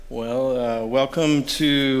Welcome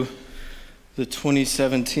to the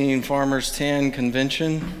 2017 Farmers Tan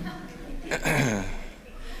Convention.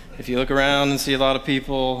 If you look around and see a lot of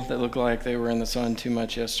people that look like they were in the sun too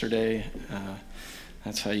much yesterday,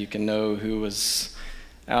 that's how you can know who was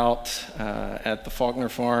out at the Faulkner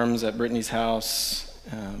Farms, at Brittany's house,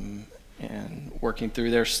 and working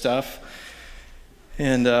through their stuff.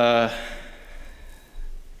 And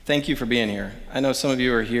thank you for being here. I know some of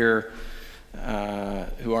you are here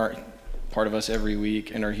who aren't part of us every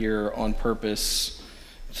week and are here on purpose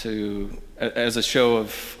as a show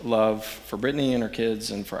of love for Brittany and her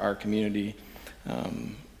kids and for our community.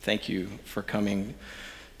 Thank you for coming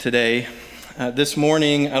today. This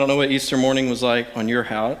morning, I don't know what Easter morning was like on your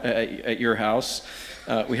house, at your house.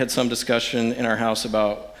 We had some discussion in our house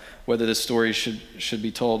about whether this story should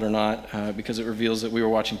be told or not, because it reveals that we were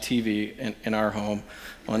watching TV in our home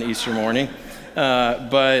on Easter morning.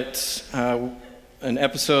 But an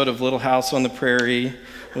episode of Little House on the Prairie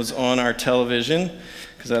was on our television,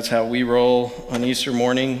 because that's how we roll on Easter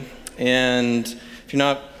morning. And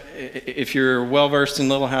if you're well-versed in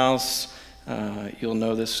Little House, you'll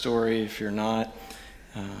know this story. If you're not,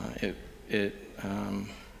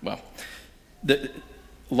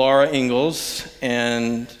 Laura Ingalls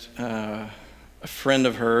and a friend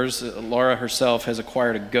of hers, Laura herself, has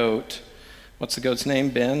acquired a goat. What's the goat's name,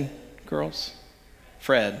 Ben? Girls?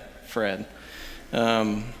 Fred.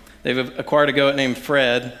 They've acquired a goat named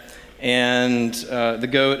Fred, and the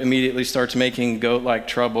goat immediately starts making goat-like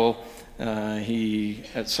trouble. He,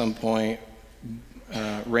 at some point,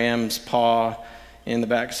 rams Pa in the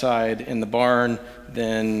backside in the barn.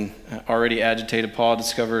 Then already agitated Pa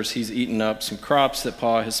discovers he's eaten up some crops that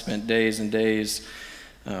Pa has spent days and days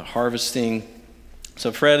harvesting.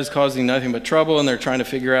 So Fred is causing nothing but trouble, and they're trying to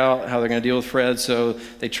figure out how they're going to deal with Fred. So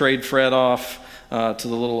they trade Fred off to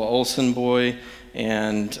the little Olsen boy,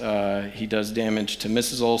 and he does damage to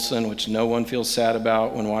Mrs. Olsen, which no one feels sad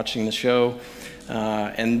about when watching the show.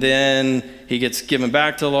 And then he gets given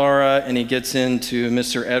back to Laura, and he gets into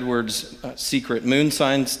Mr. Edwards' secret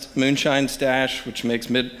moonshine stash, which makes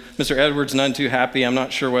Mr. Edwards none too happy. I'm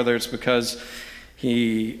not sure whether it's because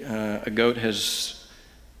a goat has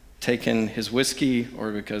taken his whiskey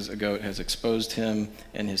or because a goat has exposed him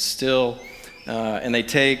and his still. And they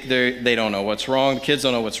don't know what's wrong. The kids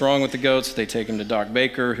don't know what's wrong with the goats. They take him to Doc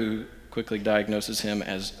Baker, who quickly diagnoses him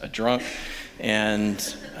as a drunk. And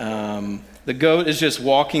the goat is just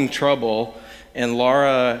walking trouble, and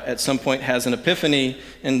Laura at some point has an epiphany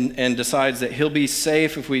and decides that he'll be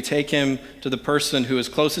safe if we take him to the person who is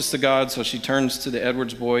closest to God. So she turns to the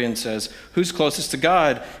Edwards boy and says, "Who's closest to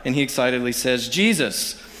God?" And he excitedly says,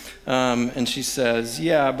 "Jesus." And she says,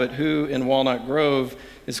 "Yeah, but who in Walnut Grove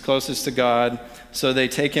is closest to God?" So they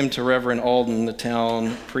take him to Reverend Alden, the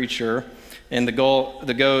town preacher, and the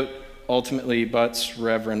goat ultimately butts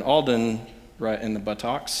Reverend Alden right in the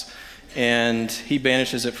buttocks, and he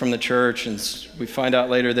banishes it from the church. And we find out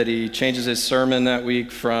later that he changes his sermon that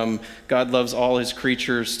week from "God loves all his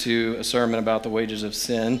creatures" to a sermon about the wages of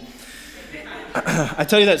sin. I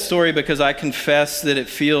tell you that story because I confess that it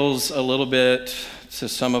feels a little bit to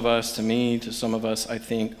some of us, to me, to some of us, I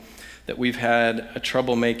think, that we've had a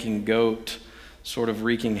troublemaking goat sort of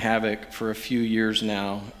wreaking havoc for a few years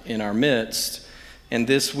now in our midst. And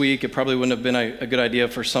this week, it probably wouldn't have been a good idea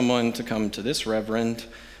for someone to come to this reverend,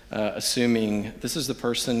 assuming this is the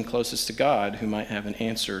person closest to God who might have an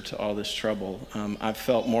answer to all this trouble. I've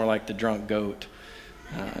felt more like the drunk goat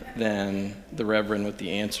than the reverend with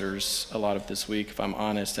the answers a lot of this week, if I'm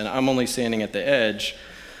honest. And I'm only standing at the edge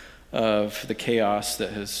of the chaos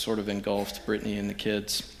that has sort of engulfed Brittany and the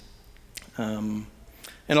kids. And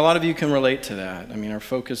a lot of you can relate to that. I mean, our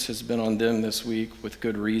focus has been on them this week with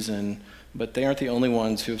good reason, but they aren't the only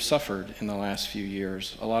ones who have suffered in the last few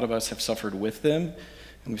years. A lot of us have suffered with them,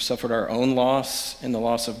 and we've suffered our own loss in the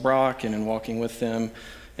loss of Brock and in walking with them.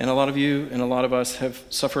 And a lot of you and a lot of us have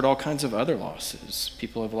suffered all kinds of other losses.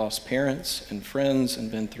 People have lost parents and friends and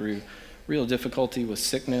been through real difficulty with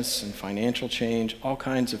sickness and financial change, all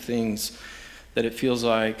kinds of things that it feels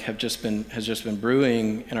like has just been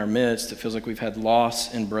brewing in our midst. It feels like we've had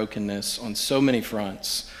loss and brokenness on so many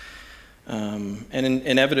fronts. And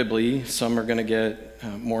inevitably, some are going to get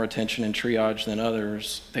more attention and triage than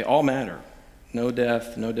others. They all matter. No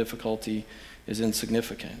death, no difficulty is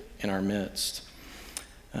insignificant in our midst.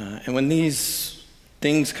 And when these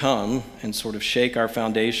things come and sort of shake our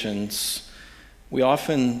foundations, we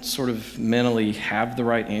often sort of mentally have the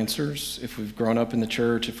right answers. If we've grown up in the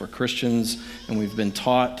church, if we're Christians and we've been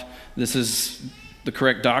taught this is the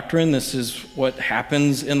correct doctrine, this is what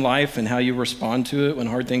happens in life and how you respond to it when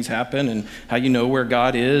hard things happen and how you know where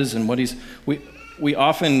God is and what we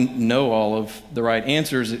often know all of the right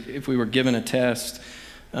answers. If we were given a test,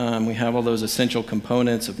 we have all those essential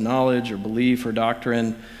components of knowledge or belief or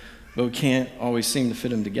doctrine, but we can't always seem to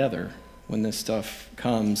fit them together when this stuff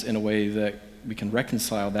comes in a way that we can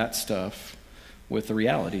reconcile that stuff with the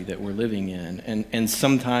reality that we're living in. And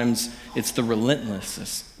sometimes it's the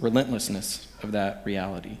relentlessness of that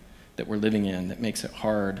reality that we're living in that makes it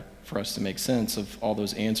hard for us to make sense of all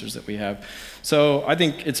those answers that we have. So I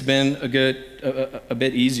think it's been a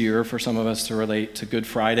bit easier for some of us to relate to Good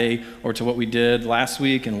Friday or to what we did last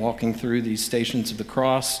week in walking through these stations of the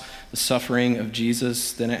cross, the suffering of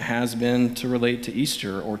Jesus, than it has been to relate to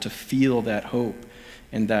Easter or to feel that hope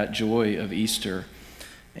and that joy of Easter.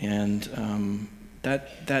 And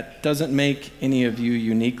that doesn't make any of you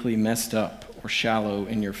uniquely messed up or shallow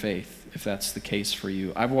in your faith, if that's the case for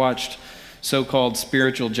you. I've watched so-called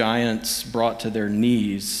spiritual giants brought to their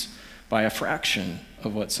knees by a fraction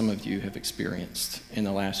of what some of you have experienced in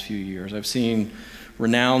the last few years. I've seen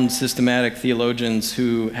renowned systematic theologians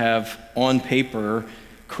who have, on paper,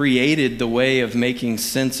 created the way of making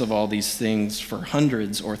sense of all these things for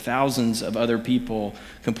hundreds or thousands of other people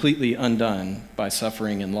completely undone by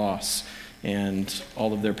suffering and loss. And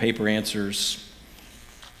all of their paper answers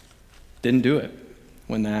didn't do it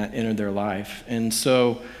when that entered their life. And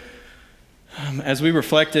so as we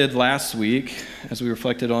reflected last week, as we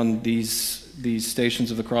reflected on these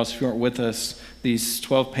stations of the cross, if you weren't with us, these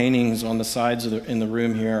 12 paintings on the sides in the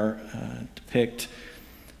room here depict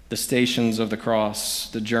the stations of the cross,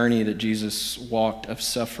 the journey that Jesus walked of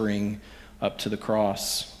suffering up to the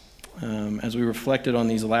cross. As we reflected on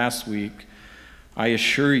these last week, I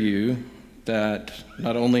assure you that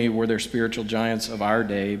not only were there spiritual giants of our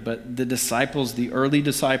day, but the disciples, the early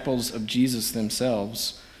disciples of Jesus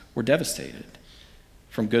themselves, were devastated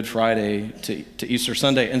from Good Friday to Easter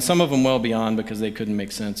Sunday, and some of them well beyond because they couldn't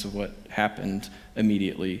make sense of what happened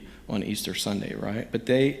immediately on Easter Sunday, right? But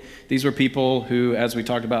these were people who, as we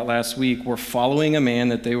talked about last week, were following a man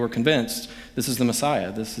that they were convinced, this is the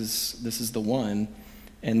Messiah, this is the one,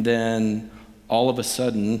 and then all of a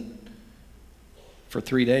sudden, for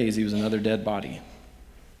 3 days, he was another dead body.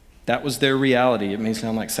 That was their reality. It may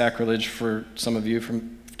sound like sacrilege for some of you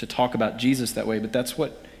to talk about Jesus that way, but that's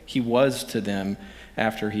what he was to them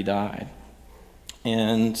after he died.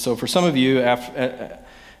 And so for some of you,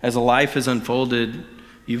 as a life has unfolded,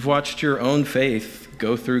 you've watched your own faith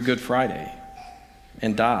go through Good Friday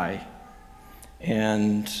and die.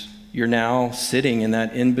 And you're now sitting in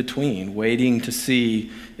that in-between, waiting to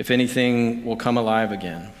see if anything will come alive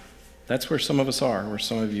again. That's where some of us are, where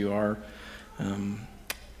some of you are.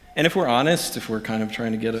 And if we're honest, if we're kind of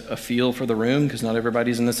trying to get a feel for the room, because not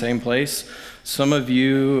everybody's in the same place, some of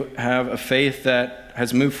you have a faith that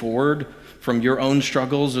has moved forward from your own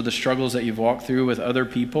struggles or the struggles that you've walked through with other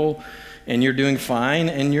people, and you're doing fine,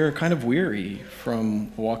 and you're kind of weary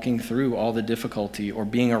from walking through all the difficulty or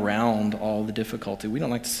being around all the difficulty. We don't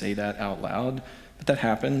like to say that out loud, but that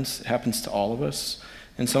happens. It happens to all of us.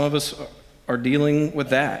 And some of us are dealing with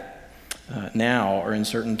that now or in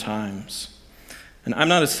certain times. And I'm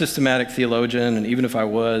not a systematic theologian, and even if I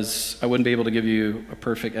was, I wouldn't be able to give you a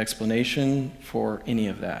perfect explanation for any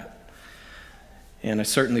of that. And I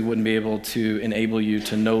certainly wouldn't be able to enable you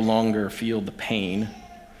to no longer feel the pain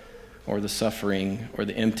or the suffering or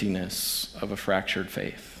the emptiness of a fractured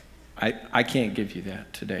faith. I can't give you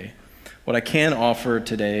that today. What I can offer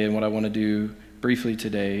today, and what I want to do briefly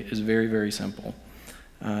today, is very, very simple.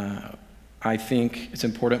 I think it's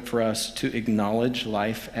important for us to acknowledge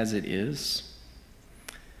life as it is,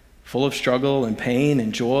 full of struggle and pain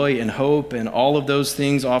and joy and hope, and all of those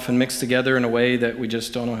things often mixed together in a way that we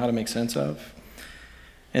just don't know how to make sense of.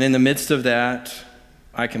 And in the midst of that,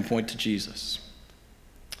 I can point to Jesus.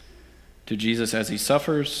 To Jesus as he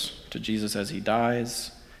suffers, to Jesus as he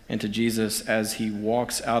dies, and to Jesus as he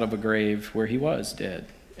walks out of a grave where he was dead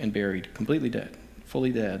and buried, completely dead,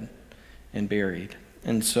 fully dead and buried.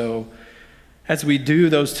 And so as we do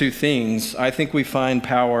those two things, I think we find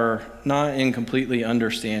power not in completely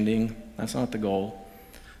understanding, that's not the goal,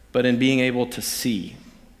 but in being able to see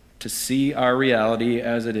our reality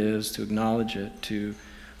as it is, to acknowledge it, to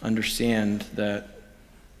understand that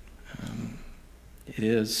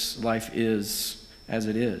life is as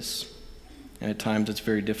it is. And at times it's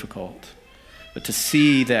very difficult. But to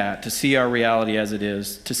see that, to see our reality as it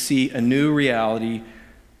is, to see a new reality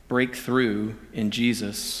break through in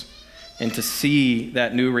Jesus, and to see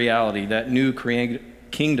that new reality, that new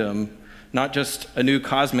kingdom, not just a new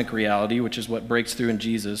cosmic reality, which is what breaks through in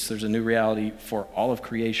Jesus. There's a new reality for all of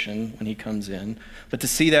creation when he comes in. But to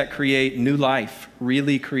see that create new life,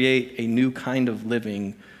 really create a new kind of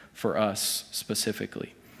living for us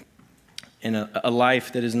specifically. in a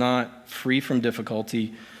life that is not free from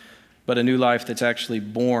difficulty, but a new life that's actually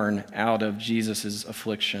born out of Jesus'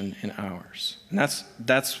 affliction and ours. And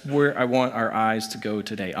that's where I want our eyes to go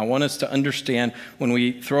today. I want us to understand when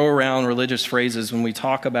we throw around religious phrases, when we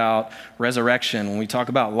talk about resurrection, when we talk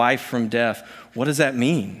about life from death, what does that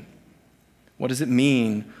mean? What does it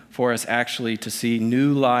mean for us actually to see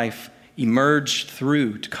new life emerge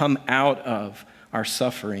through, to come out of our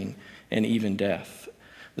suffering and even death?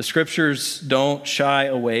 The scriptures don't shy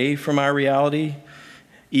away from our reality.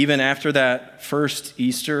 Even after that first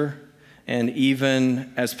Easter, and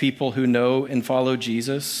even as people who know and follow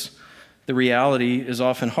Jesus, the reality is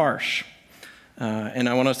often harsh. And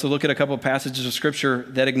I want us to look at a couple of passages of Scripture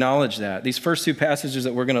that acknowledge that. These first two passages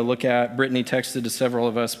that we're going to look at, Brittany texted to several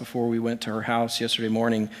of us before we went to her house yesterday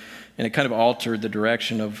morning, and it kind of altered the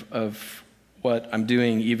direction of what I'm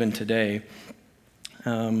doing even today.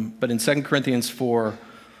 But in 2 Corinthians 4,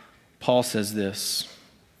 Paul says this: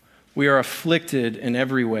 "We are afflicted in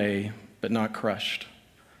every way, but not crushed.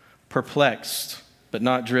 Perplexed, but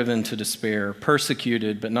not driven to despair.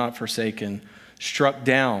 Persecuted, but not forsaken. Struck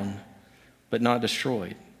down, but not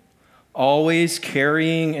destroyed. Always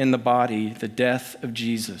carrying in the body the death of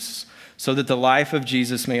Jesus, so that the life of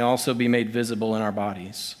Jesus may also be made visible in our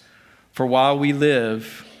bodies. For while we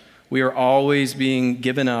live, we are always being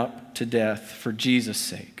given up to death for Jesus'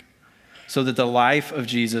 sake, so that the life of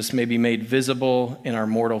Jesus may be made visible in our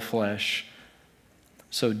mortal flesh.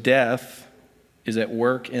 So death is at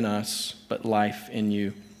work in us, but life in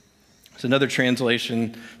you." It's another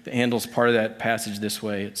translation that handles part of that passage this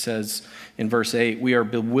way. It says in verse 8, "We are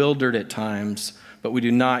bewildered at times, but we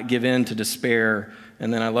do not give in to despair."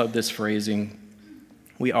 And then I love this phrasing: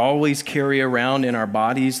 "We always carry around in our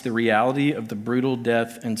bodies the reality of the brutal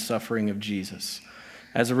death and suffering of Jesus.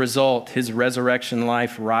 As a result, his resurrection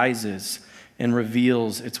life rises and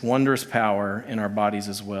reveals its wondrous power in our bodies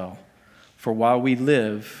as well. For while we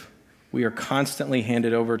live, we are constantly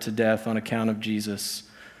handed over to death on account of Jesus,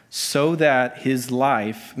 so that his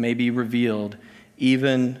life may be revealed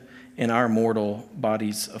even in our mortal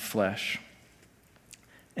bodies of flesh."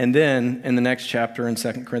 And then in the next chapter, in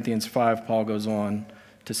 2 Corinthians 5, Paul goes on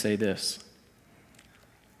to say this: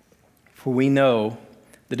 "For we know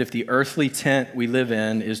that if the earthly tent we live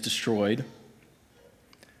in is destroyed,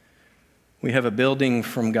 we have a building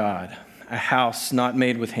from God, a house not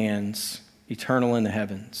made with hands, eternal in the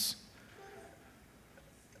heavens.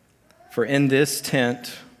 For in this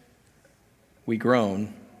tent we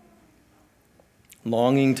groan,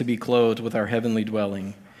 longing to be clothed with our heavenly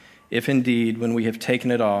dwelling, if indeed, when we have taken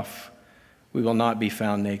it off, we will not be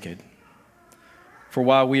found naked. For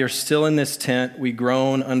while we are still in this tent, we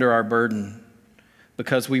groan under our burden,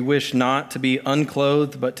 because we wish not to be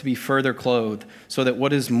unclothed, but to be further clothed, so that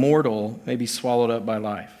what is mortal may be swallowed up by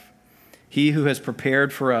life. He who has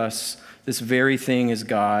prepared for us this very thing is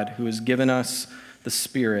God, who has given us the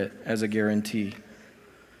Spirit as a guarantee."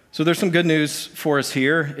 So there's some good news for us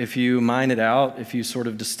here if you mine it out, if you sort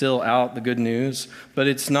of distill out the good news, but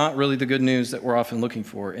it's not really the good news that we're often looking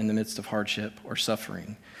for in the midst of hardship or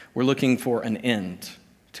suffering. We're looking for an end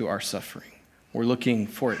to our suffering. We're looking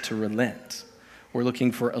for it to relent. We're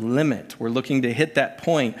looking for a limit. We're looking to hit that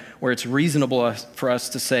point where it's reasonable for us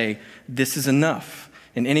to say, this is enough,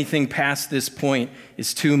 and anything past this point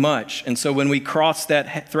is too much. And so when we cross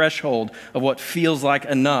that threshold of what feels like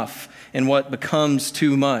enough and what becomes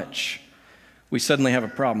too much, we suddenly have a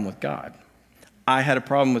problem with God. I had a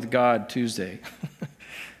problem with God Tuesday.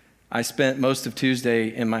 I spent most of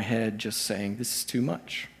Tuesday in my head just saying, this is too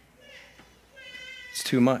much. It's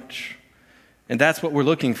too much. And that's what we're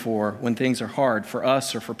looking for when things are hard for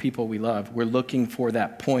us or for people we love. We're looking for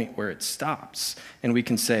that point where it stops and we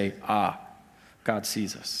can say, God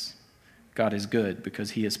sees us. God is good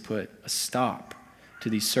because he has put a stop to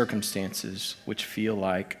these circumstances which feel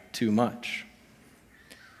like too much.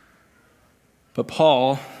 But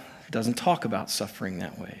Paul doesn't talk about suffering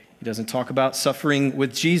that way. He doesn't talk about suffering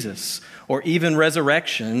with Jesus or even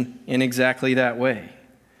resurrection in exactly that way.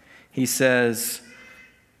 He says,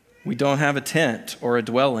 we don't have a tent or a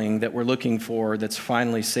dwelling that we're looking for that's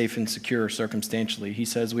finally safe and secure circumstantially. He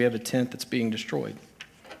says we have a tent that's being destroyed.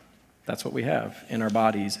 That's what we have in our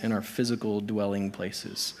bodies, in our physical dwelling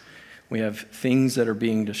places. We have things that are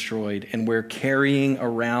being destroyed, and we're carrying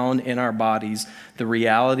around in our bodies the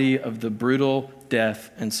reality of the brutal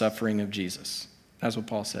death and suffering of Jesus. That's what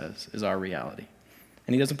Paul says is our reality.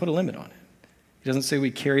 And he doesn't put a limit on it. He doesn't say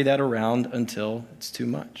we carry that around until it's too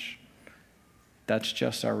much. That's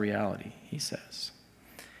just our reality, he says.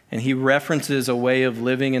 And he references a way of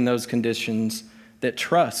living in those conditions that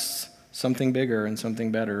trusts something bigger and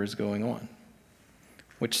something better is going on.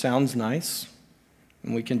 which sounds nice,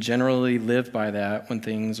 and we can generally live by that when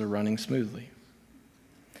things are running smoothly.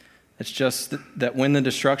 It's just that when the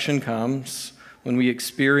destruction comes, when we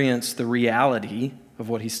experience the reality of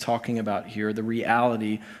what he's talking about here, the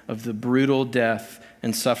reality of the brutal death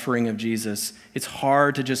and suffering of Jesus, it's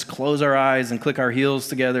hard to just close our eyes and click our heels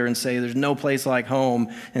together and say there's no place like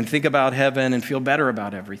home and think about heaven and feel better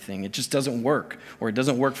about everything. It just doesn't work, or it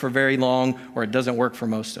doesn't work for very long, or it doesn't work for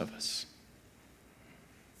most of us.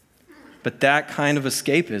 But that kind of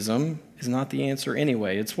escapism is not the answer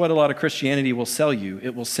anyway. It's what a lot of Christianity will sell you.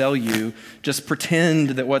 It will sell you just pretend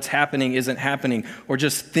that what's happening isn't happening, or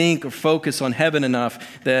just think or focus on heaven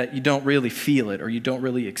enough that you don't really feel it, or you don't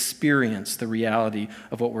really experience the reality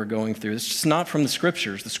of what we're going through. It's just not from the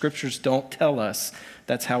Scriptures. The Scriptures don't tell us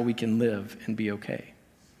that's how we can live and be okay.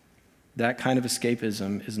 That kind of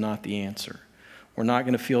escapism is not the answer. We're not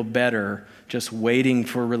going to feel better just waiting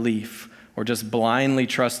for relief, or just blindly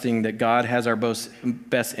trusting that God has our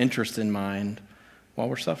best interest in mind while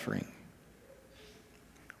we're suffering.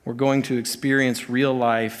 We're going to experience real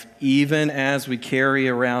life even as we carry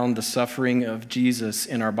around the suffering of Jesus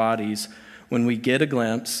in our bodies, when we get a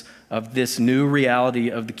glimpse of this new reality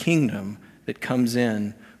of the kingdom that comes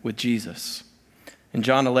in with Jesus. In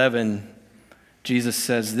John 11, Jesus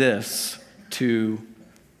says this to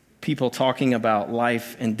people talking about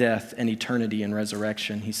life and death and eternity and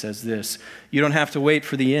resurrection. He says this: you don't have to wait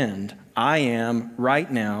for the end. I am,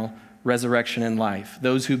 right now, resurrection and life.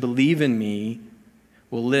 Those who believe in me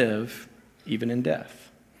will live even in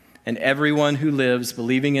death. And everyone who lives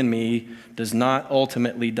believing in me does not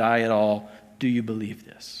ultimately die at all. Do you believe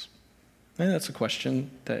this? And that's a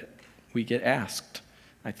question that we get asked,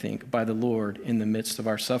 I think, by the Lord in the midst of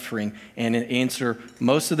our suffering. And an answer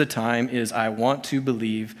most of the time is, I want to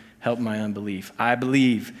believe, help my unbelief. I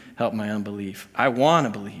believe, help my unbelief. I want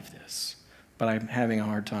to believe this, but I'm having a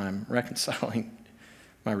hard time reconciling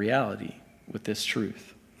my reality with this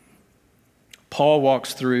truth. Paul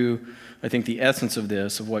walks through, I think, the essence of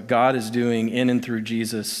this, of what God is doing in and through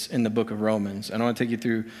Jesus in the book of Romans. And I want to take you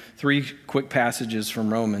through 3 quick passages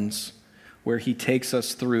from Romans where he takes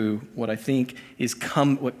us through what I think is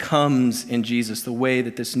what comes in Jesus, the way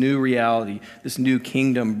that this new reality, this new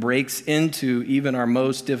kingdom breaks into even our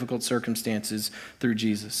most difficult circumstances through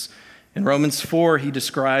Jesus. In Romans 4, he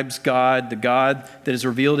describes God, the God that is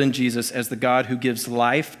revealed in Jesus, as the God who gives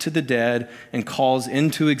life to the dead and calls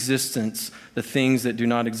into existence the things that do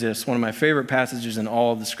not exist. One of my favorite passages in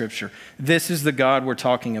all of the Scripture. This is the God we're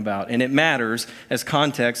talking about, and it matters as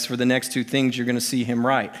context for the next 2 things you're going to see him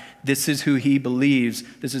write. This is who he believes.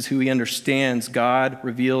 This is who he understands God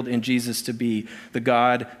revealed in Jesus to be, the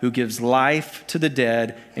God who gives life to the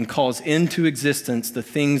dead and calls into existence the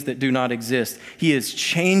things that do not exist. He is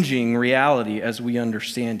changing reality as we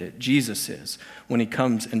understand it. Jesus is, when he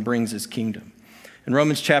comes and brings his kingdom. In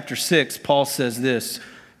Romans chapter 6, Paul says this: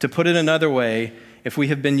 to put it another way, if we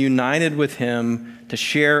have been united with him to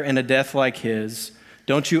share in a death like his,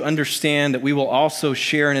 don't you understand that we will also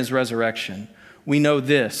share in his resurrection? We know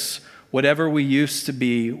this: whatever we used to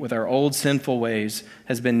be with our old sinful ways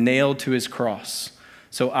has been nailed to his cross.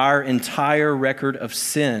 So our entire record of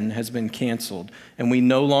sin has been canceled, and we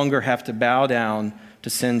no longer have to bow down to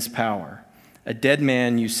sin's power. A dead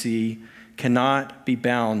man, you see, cannot be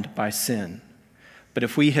bound by sin. But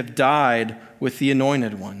if we have died with the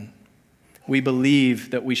Anointed One, we believe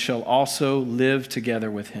that we shall also live together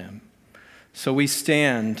with him. So we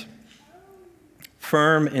stand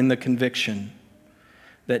firm in the conviction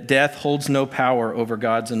that death holds no power over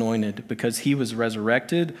God's anointed, because he was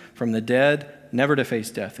resurrected from the dead, never to face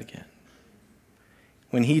death again.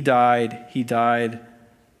 When he died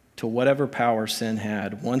to whatever power sin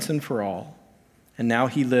had once and for all, and now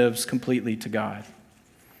he lives completely to God.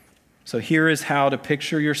 So here is how to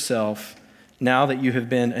picture yourself now that you have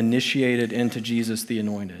been initiated into Jesus the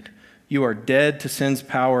Anointed. You are dead to sin's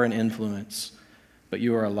power and influence, but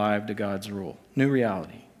you are alive to God's rule. New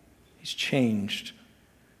reality. He's changed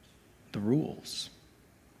the rules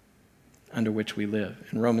under which we live.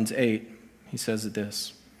 In Romans 8, he says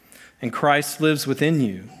this: and Christ lives within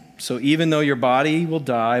you. So even though your body will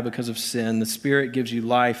die because of sin, the Spirit gives you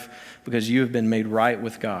life because you have been made right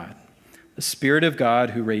with God. The Spirit of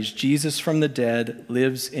God who raised Jesus from the dead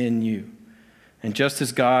lives in you. And just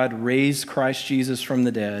as God raised Christ Jesus from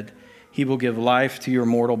the dead, he will give life to your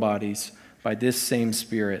mortal bodies by this same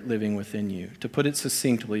Spirit living within you. To put it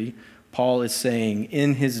succinctly, Paul is saying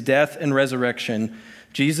in his death and resurrection,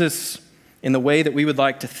 Jesus In the way that we would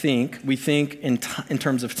like to think, we think in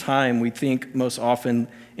terms of time, we think most often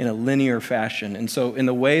in a linear fashion. And so in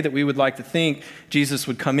the way that we would like to think Jesus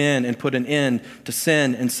would come in and put an end to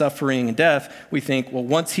sin and suffering and death, we think, well,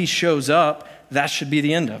 once he shows up, that should be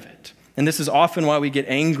the end of it. And this is often why we get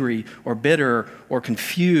angry or bitter or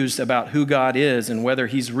confused about who God is and whether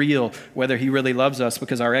he's real, whether he really loves us,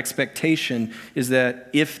 because our expectation is that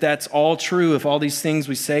if that's all true, if all these things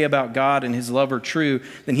we say about God and his love are true,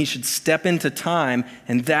 then he should step into time,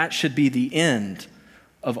 and that should be the end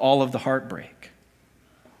of all of the heartbreak.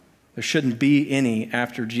 There shouldn't be any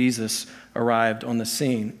after Jesus arrived on the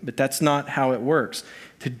scene, but that's not how it works.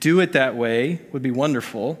 To do it that way would be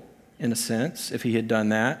wonderful, in a sense, if he had done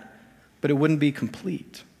that, but it wouldn't be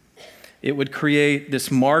complete. It would create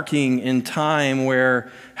this marking in time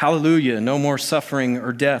where, hallelujah, no more suffering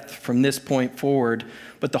or death from this point forward,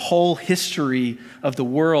 but the whole history of the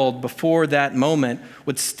world before that moment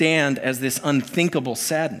would stand as this unthinkable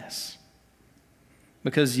sadness.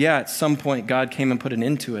 Because, at some point God came and put an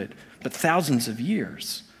end to it, but thousands of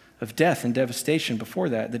years of death and devastation before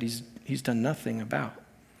that he's done nothing about.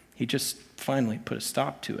 He just finally put a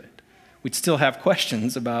stop to it. We'd still have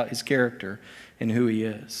questions about his character and who he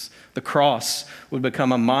is. The cross would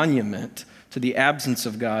become a monument to the absence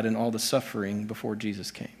of God and all the suffering before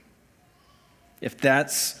Jesus came. If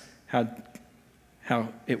that's how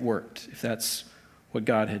it worked, if that's what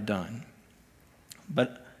God had done.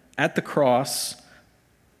 But at the cross,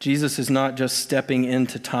 Jesus is not just stepping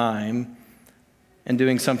into time and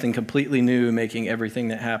doing something completely new, making everything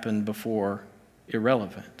that happened before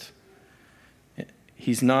irrelevant.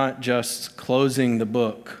 He's not just closing the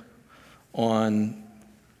book on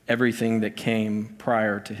everything that came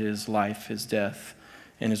prior to his life, his death,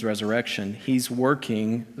 and his resurrection. He's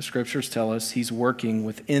working, the scriptures tell us, he's working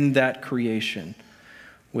within that creation,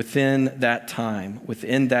 within that time,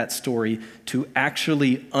 within that story, to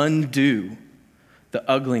actually undo the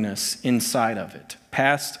ugliness inside of it,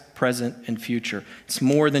 past, present, and future. It's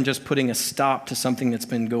more than just putting a stop to something that's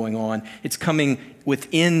been going on. It's coming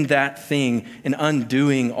within that thing and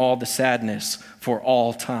undoing all the sadness for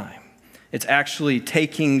all time. It's actually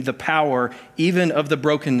taking the power even of the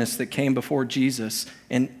brokenness that came before Jesus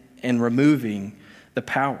and removing the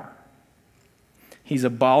power. He's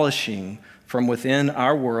abolishing from within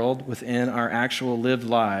our world, within our actual lived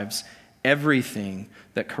lives, everything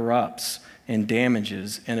that corrupts and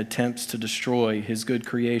damages and attempts to destroy his good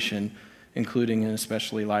creation, including and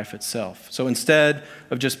especially life itself. So instead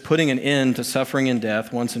of just putting an end to suffering and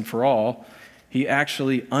death once and for all, he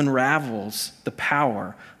actually unravels the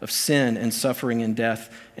power of sin and suffering and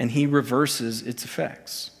death, and he reverses its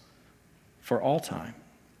effects for all time.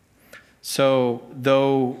 So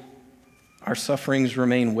though our sufferings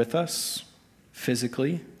remain with us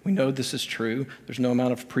physically, we know this is true. There's no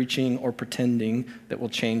amount of preaching or pretending that will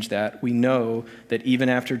change that. We know that even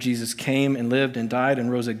after Jesus came and lived and died and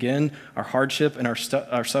rose again, our hardship and our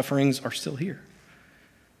sufferings are still here.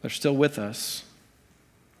 They're still with us.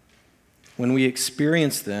 When we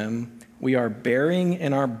experience them, we are bearing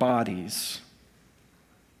in our bodies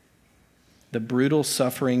the brutal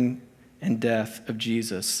suffering and death of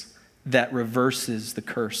Jesus that reverses the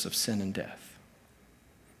curse of sin and death.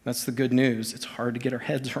 That's the good news. It's hard to get our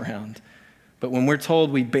heads around. But when we're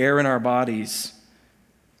told we bear in our bodies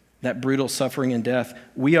that brutal suffering and death,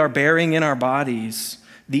 we are bearing in our bodies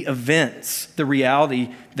the events, the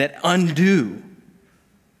reality that undo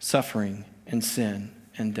suffering and sin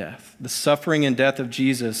and death. The suffering and death of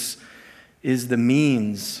Jesus is the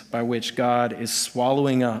means by which God is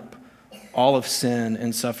swallowing up all of sin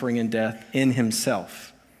and suffering and death in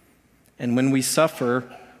himself. And when we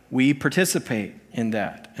suffer, we participate in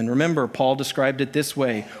that. And remember, Paul described it this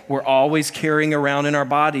way: we're always carrying around in our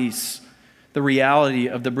bodies the reality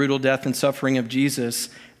of the brutal death and suffering of Jesus.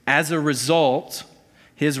 As a result,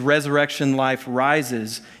 his resurrection life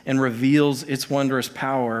rises and reveals its wondrous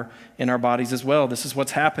power in our bodies as well. This is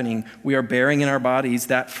what's happening. We are bearing in our bodies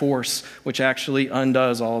that force which actually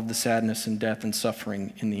undoes all of the sadness and death and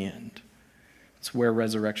suffering in the end. It's where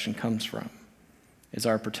resurrection comes from, is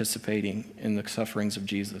our participating in the sufferings of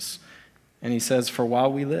Jesus. And he says, for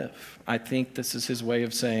while we live, I think this is his way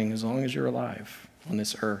of saying, as long as you're alive on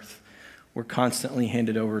this earth, we're constantly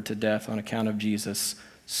handed over to death on account of Jesus,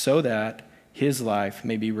 so that his life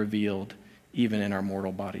may be revealed even in our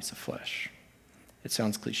mortal bodies of flesh. It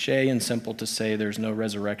sounds cliche and simple to say there's no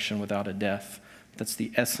resurrection without a death. That's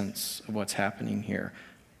the essence of what's happening here.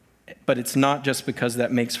 But it's not just because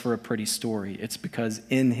that makes for a pretty story. It's because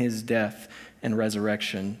in his death and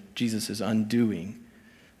resurrection, Jesus is undoing,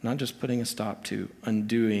 not just putting a stop to,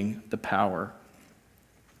 undoing the power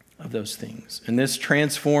of those things. And this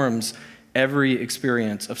transforms every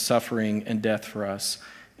experience of suffering and death for us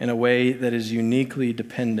in a way that is uniquely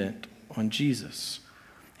dependent on Jesus,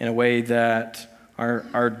 in a way that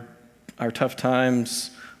our tough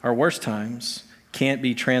times, our worst times, can't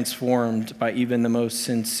be transformed by even the most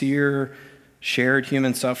sincere, shared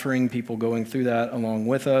human suffering, people going through that along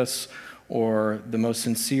with us, or the most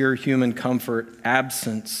sincere human comfort,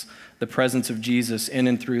 absence the presence of Jesus in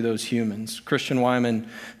and through those humans. Christian Wyman,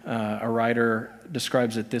 a writer,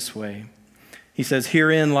 describes it this way. He says,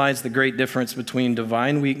 "Herein lies the great difference between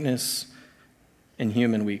divine weakness and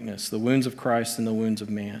human weakness, the wounds of Christ and the wounds of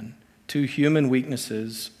man. Two human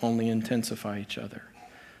weaknesses only intensify each other.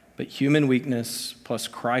 But human weakness plus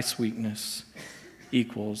Christ's weakness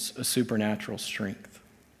equals a supernatural strength."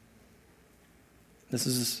 This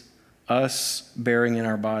is us bearing in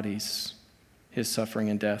our bodies his suffering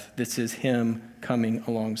and death. This is him coming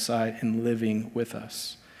alongside and living with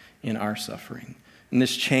us in our suffering. And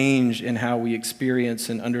this change in how we experience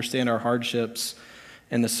and understand our hardships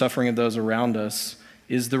and the suffering of those around us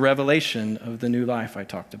is the revelation of the new life I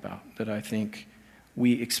talked about, that I think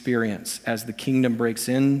we experience as the kingdom breaks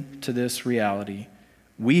into this reality.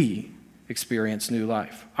 We experience new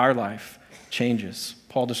life. Our life changes.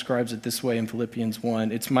 Paul describes it this way in Philippians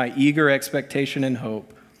 1. "It's my eager expectation and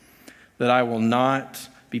hope that I will not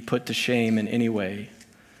be put to shame in any way,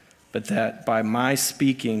 but that by my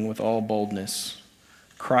speaking with all boldness,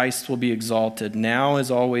 Christ will be exalted now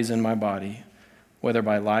as always in my body, whether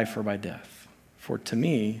by life or by death. For to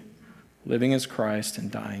me, living is Christ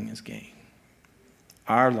and dying is gain."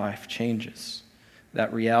 Our life changes.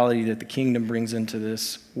 That reality that the kingdom brings into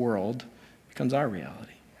this world becomes our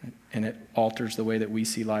reality, and it alters the way that we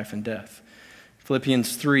see life and death.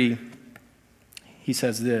 Philippians 3, he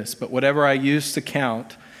says this, "But whatever I used to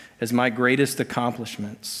count as my greatest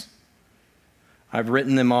accomplishments, I've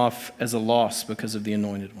written them off as a loss because of the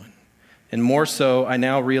Anointed One. And more so, I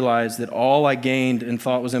now realize that all I gained and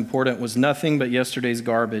thought was important was nothing but yesterday's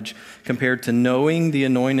garbage compared to knowing the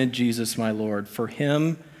anointed Jesus, my Lord. For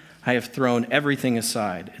him, I have thrown everything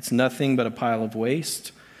aside. It's nothing but a pile of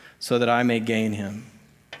waste so that I may gain him.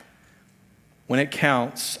 When it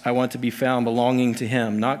counts, I want to be found belonging to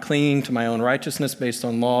him, not clinging to my own righteousness based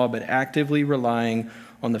on law, but actively relying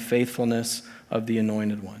on the faithfulness of the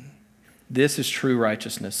Anointed One. This is true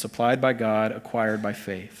righteousness, supplied by God, acquired by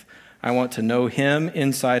faith. I want to know him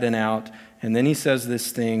inside and out." And then he says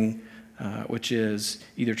this thing, which is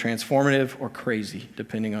either transformative or crazy,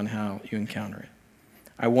 depending on how you encounter it.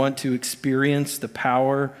 "I want to experience the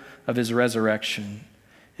power of his resurrection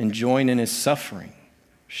and join in his suffering,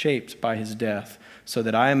 shaped by his death, so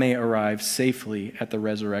that I may arrive safely at the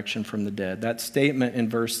resurrection from the dead." That statement in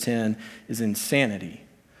verse 10 is insanity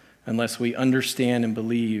unless we understand and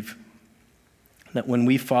believe that when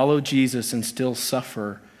we follow Jesus and still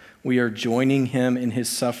suffer, we are joining him in his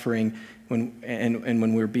suffering and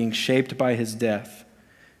when we're being shaped by his death.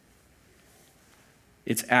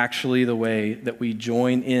 It's actually the way that we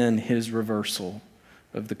join in his reversal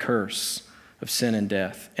of the curse of sin and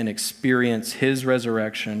death and experience his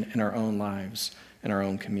resurrection in our own lives and our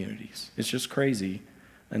own communities. It's just crazy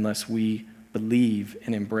unless we believe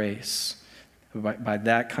and embrace by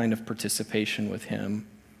that kind of participation with him.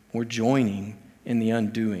 We're joining in the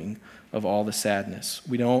undoing of all the sadness.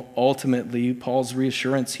 We don't ultimately, Paul's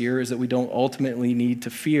reassurance here is that we don't ultimately need to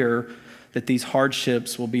fear that these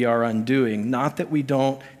hardships will be our undoing. Not that we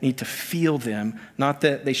don't need to feel them, not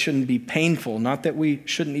that they shouldn't be painful, not that we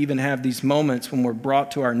shouldn't even have these moments when we're brought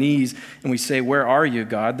to our knees and we say, "Where are you,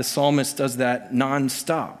 God?" The psalmist does that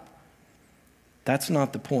nonstop. That's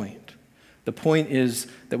not the point. The point is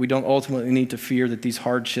that we don't ultimately need to fear that these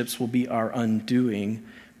hardships will be our undoing,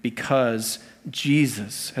 because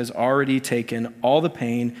Jesus has already taken all the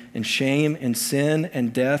pain and shame and sin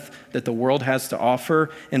and death that the world has to offer,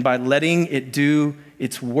 and by letting it do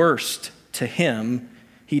its worst to him,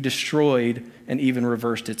 he destroyed and even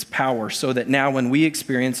reversed its power, so that now when we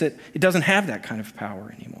experience it, it doesn't have that kind of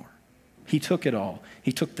power anymore. He took it all.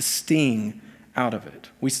 He took the sting out of it.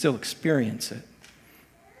 We still experience it,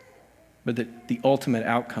 but the ultimate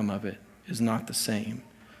outcome of it is not the same.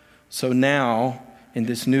 So now, in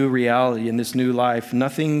this new reality, in this new life,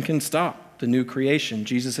 nothing can stop the new creation.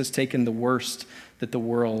 Jesus has taken the worst that the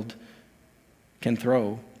world can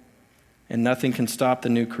throw, and nothing can stop the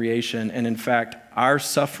new creation. And in fact, our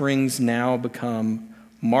sufferings now become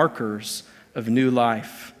markers of new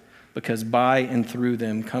life, because by and through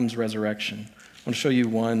them comes resurrection. I want to show you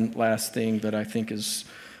one last thing that I think is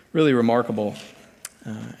really remarkable,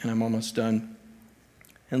 and I'm almost done.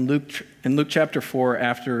 In Luke chapter 4,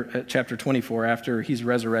 chapter 24, after he's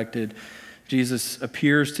resurrected, Jesus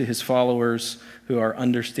appears to his followers who are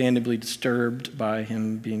understandably disturbed by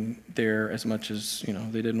him being there as much as,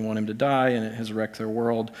 they didn't want him to die, and it has wrecked their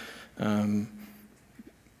world.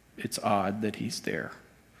 It's odd that he's there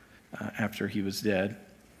after he was dead.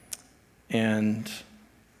 And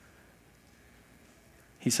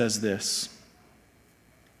he says this.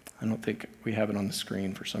 I don't think we have it on the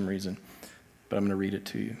screen for some reason, but I'm going to read it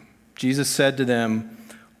to you. Jesus said to them,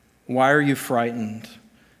 "Why are you frightened?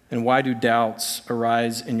 And why do doubts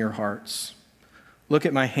arise in your hearts? Look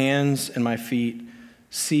at my hands and my feet.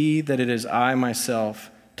 See that it is I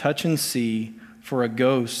myself. Touch and see, for a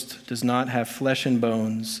ghost does not have flesh and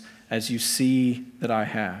bones, as you see that I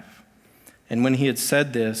have." And when he had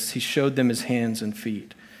said this, he showed them his hands and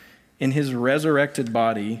feet. In his resurrected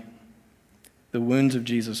body, the wounds of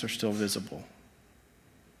Jesus are still visible.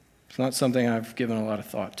 It's not something I've given a lot of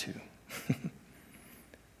thought to.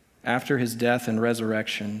 After his death and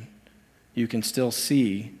resurrection, you can still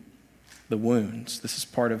see the wounds. This is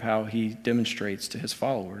part of how he demonstrates to his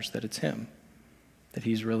followers that it's him, that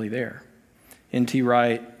he's really there. N.T.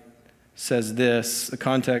 Wright says this. The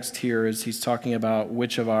context here is he's talking about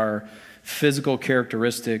which of our physical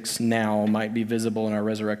characteristics now might be visible in our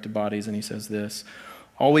resurrected bodies, and he says this: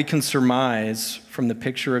 "All we can surmise from the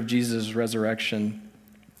picture of Jesus' resurrection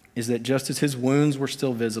is that just as his wounds were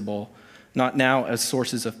still visible, not now as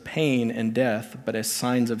sources of pain and death, but as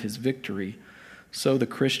signs of his victory, so the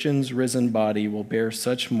Christian's risen body will bear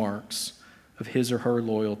such marks of his or her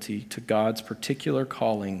loyalty to God's particular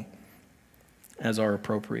calling as are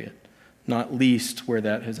appropriate, not least where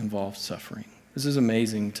that has involved suffering." This is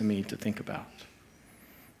amazing to me to think about,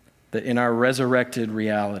 that in our resurrected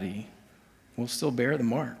reality, we'll still bear the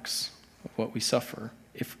marks of what we suffer,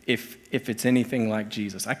 if it's anything like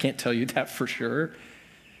Jesus. I can't tell you that for sure,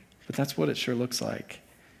 but that's what it sure looks like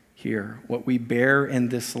here. What we bear in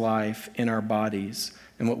this life in our bodies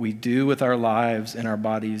and what we do with our lives in our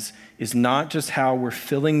bodies is not just how we're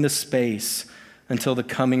filling the space until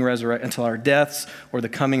our deaths or the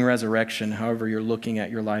coming resurrection, however you're looking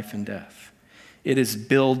at your life and death. It is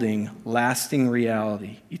building lasting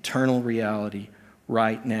reality, eternal reality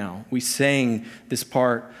right now. We sang this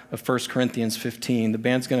part of 1 Corinthians 15. The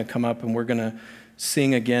band's going to come up and we're going to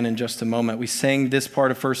sing again in just a moment. We sang this part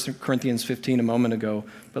of 1 Corinthians 15 a moment ago,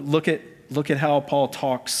 but look at how Paul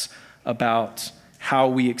talks about how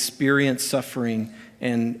we experience suffering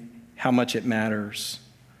and how much it matters.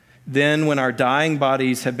 "Then when our dying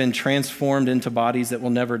bodies have been transformed into bodies that will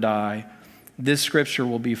never die, this scripture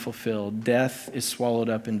will be fulfilled. Death is swallowed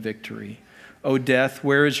up in victory. O death,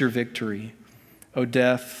 where is your victory? O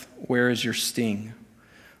death, where is your sting?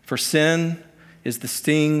 For sin is the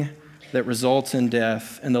sting that results in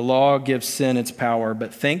death, and the law gives sin its power.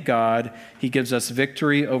 But thank God, he gives us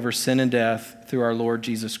victory over sin and death through our Lord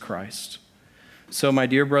Jesus Christ. So, my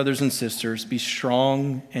dear brothers and sisters, be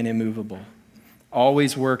strong and immovable.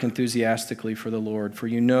 Always work enthusiastically for the Lord, for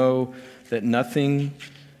you know that nothing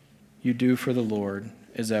you do for the Lord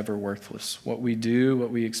is ever worthless." What we do, what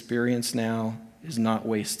we experience now, is not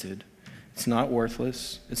wasted. It's not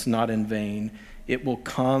worthless. It's not in vain. It will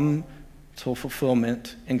come to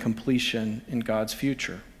fulfillment and completion in God's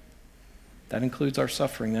future. That includes our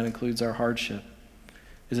suffering. That includes our hardship.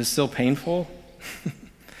 Is it still painful?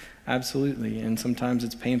 Absolutely. And sometimes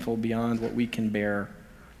it's painful beyond what we can bear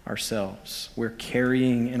ourselves. We're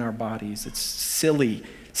carrying in our bodies. It's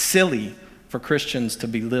silly for Christians to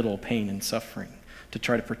belittle pain and suffering, to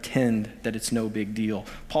try to pretend that it's no big deal.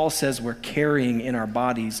 Paul says we're carrying in our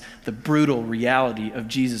bodies the brutal reality of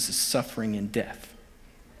Jesus' suffering and death.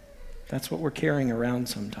 That's what we're carrying around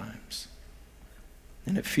sometimes.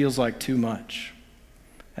 And it feels like too much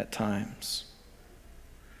at times.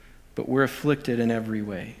 But we're afflicted in every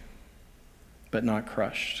way, but not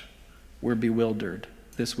crushed. We're bewildered.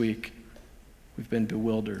 This week, we've been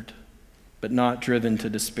bewildered, but not driven to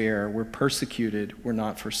despair. We're persecuted, we're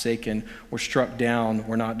not forsaken. We're struck down,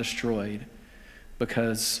 we're not destroyed.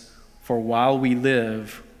 Because for while we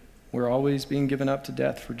live, we're always being given up to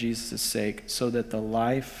death for Jesus' sake, so that the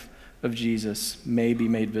life of Jesus may be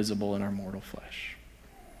made visible in our mortal flesh.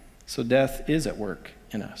 So death is at work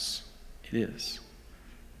in us. It is.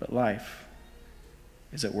 But life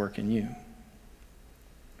is at work in you.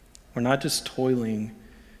 We're not just toiling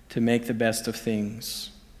to make the best of things,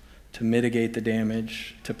 to mitigate the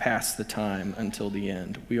damage, to pass the time until the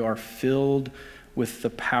end. We are filled with the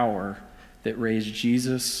power that raised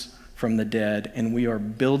Jesus from the dead, and we are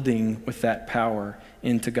building with that power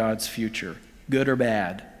into God's future, good or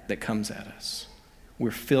bad, that comes at us.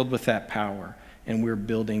 We're filled with that power, and we're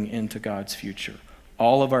building into God's future.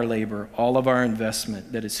 All of our labor, all of our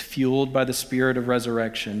investment that is fueled by the Spirit of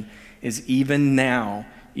resurrection is even now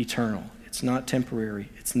eternal. It's not temporary.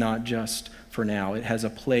 It's not just for now. It has a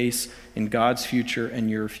place in God's future and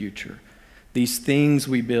your future. These things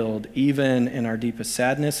we build, even in our deepest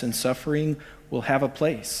sadness and suffering, will have a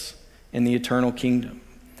place in the eternal kingdom.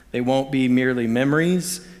 They won't be merely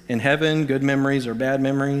memories in heaven, good memories or bad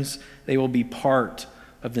memories. They will be part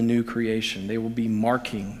of the new creation. They will be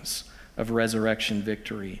markings of resurrection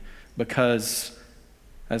victory because,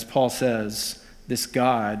 as Paul says, this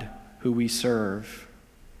God who we serve,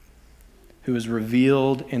 who is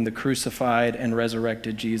revealed in the crucified and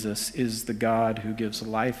resurrected Jesus, is the God who gives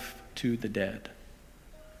life to the dead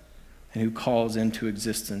and who calls into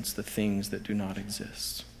existence the things that do not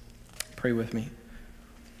exist. Pray with me.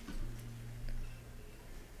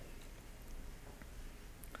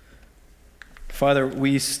 Father,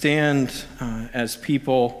 we stand as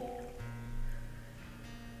people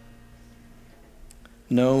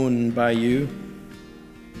known by you.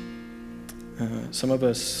 Some of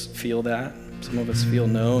us feel that. Some of us feel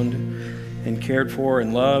known and cared for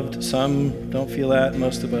and loved. Some don't feel that.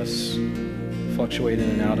 Most of us fluctuate in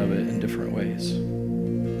and out of it in different ways.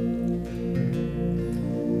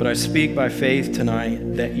 But I speak by faith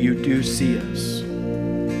tonight that you do see us,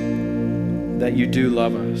 that you do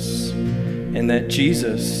love us, and that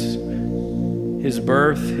Jesus, his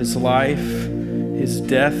birth, his life, his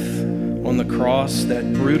death on the cross,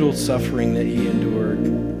 that brutal suffering that he endured,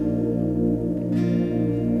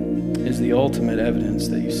 is the ultimate evidence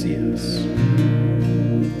that you see us.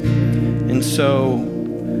 And so,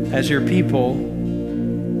 as your people,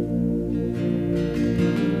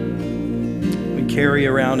 we carry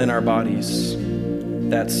around in our bodies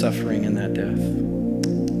that suffering and that death.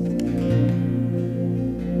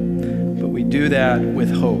 But we do that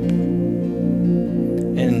with hope.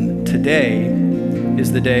 And today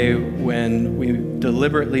is the day when we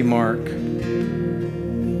deliberately mark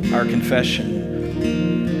our confession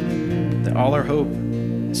that all our hope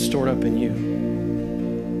is stored up in you.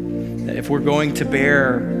 That if we're going to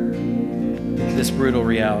bear this brutal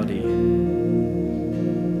reality,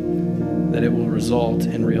 that it will result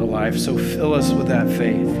in real life. So fill us with that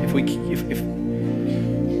faith.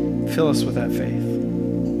 Fill us with that faith.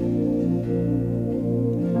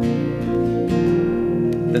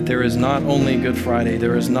 That there is not only Good Friday,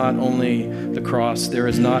 there is not only the cross, there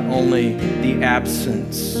is not only the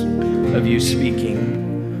absence of you speaking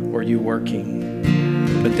or you working,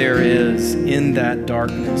 but there is in that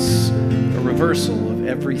darkness a reversal of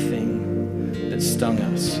everything that stung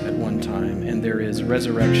us at one time. And there is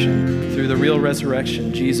resurrection through the real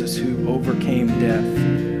resurrection, Jesus who overcame death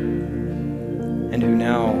and who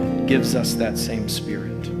now gives us that same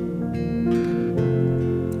Spirit.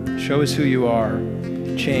 Show us who you are.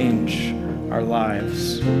 Change our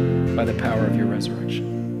lives by the power of your resurrection.